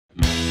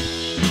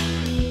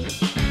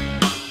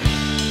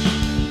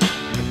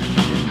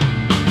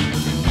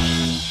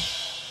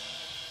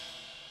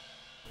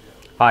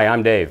Hi,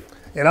 I'm Dave.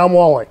 And I'm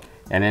Wally.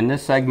 And in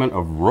this segment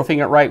of Roofing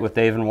It Right with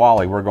Dave and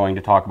Wally, we're going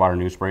to talk about our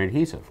new spray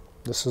adhesive.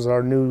 This is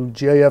our new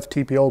GAF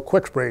TPO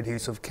QuickSpray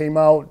Adhesive. Came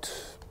out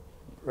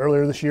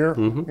earlier this year.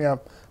 Yeah,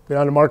 been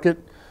on the market.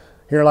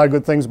 Hearing a lot of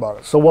good things about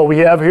it. So what we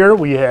have here,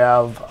 we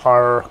have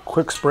our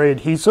QuickSpray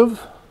Adhesive.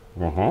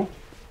 Our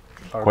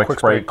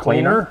QuickSpray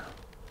Cleaner.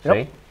 Yep.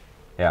 See?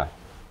 Yeah.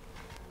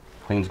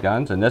 Cleans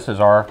guns. And this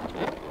is our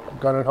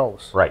Gun and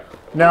hose. Right.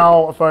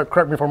 Now,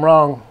 correct me if I'm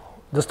wrong,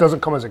 this doesn't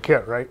come as a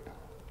kit, right?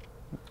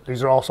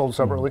 These are all sold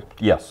separately?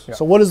 Yes. Yeah.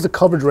 So what is the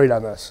coverage rate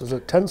on this? Is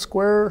it 10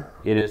 square?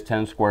 It is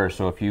 10 square,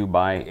 so if you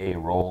buy a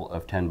roll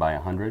of 10 by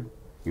 100,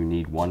 you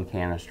need one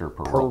canister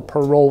per roll. Per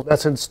roll.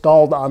 That's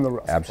installed on the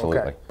roof.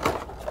 Absolutely.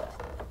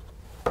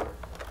 Okay.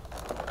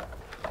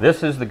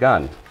 This is the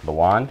gun, the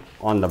wand.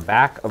 On the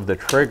back of the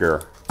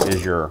trigger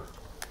is your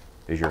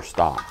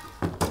stop.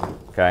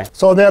 Okay.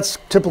 So that's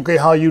typically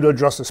how you'd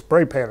adjust the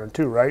spray pattern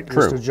too, right?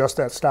 True. Just adjust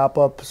that stop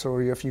up so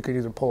if you can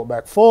either pull it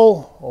back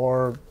full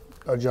or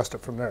adjust it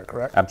from there,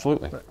 correct?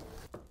 Absolutely. Right.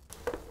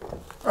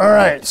 All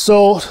right,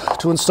 so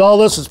to install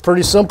this, it's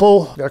pretty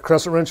simple. Got a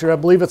crescent wrench here. I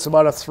believe it's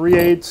about a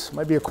 3/8,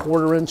 might be a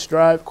 1/4 inch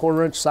drive,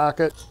 1/4 inch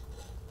socket.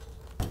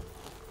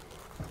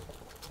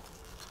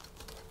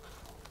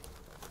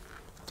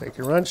 Take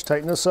your wrench,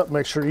 tighten this up,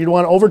 make sure you don't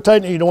want to over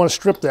tighten it, you don't want to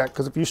strip that,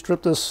 because if you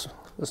strip this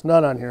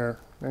nut on here,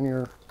 then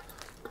you're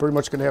pretty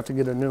much going to have to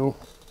get a new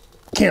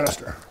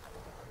canister.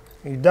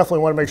 You definitely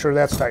want to make sure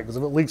that's tight, because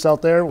if it leaks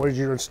out there, where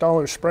you're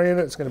installing or spraying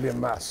it, it's going to be a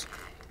mess.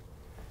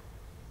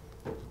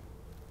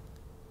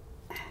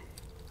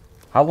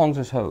 How long is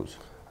this hose?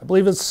 I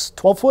believe it's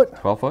 12 foot.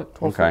 12 foot?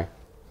 12 okay. foot.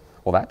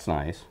 Well, that's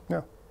nice.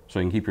 Yeah. So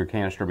you can keep your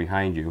canister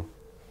behind you.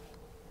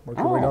 Work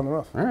your way down the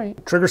roof. All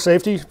right. Trigger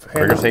safety.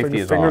 Trigger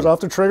safety is fingers on.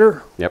 off the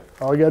trigger. Yep.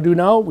 All you got to do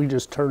now, we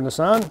just turn this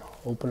on,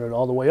 open it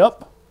all the way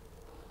up,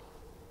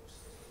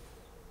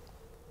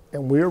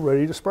 and we are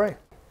ready to spray.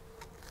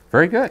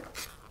 Very good.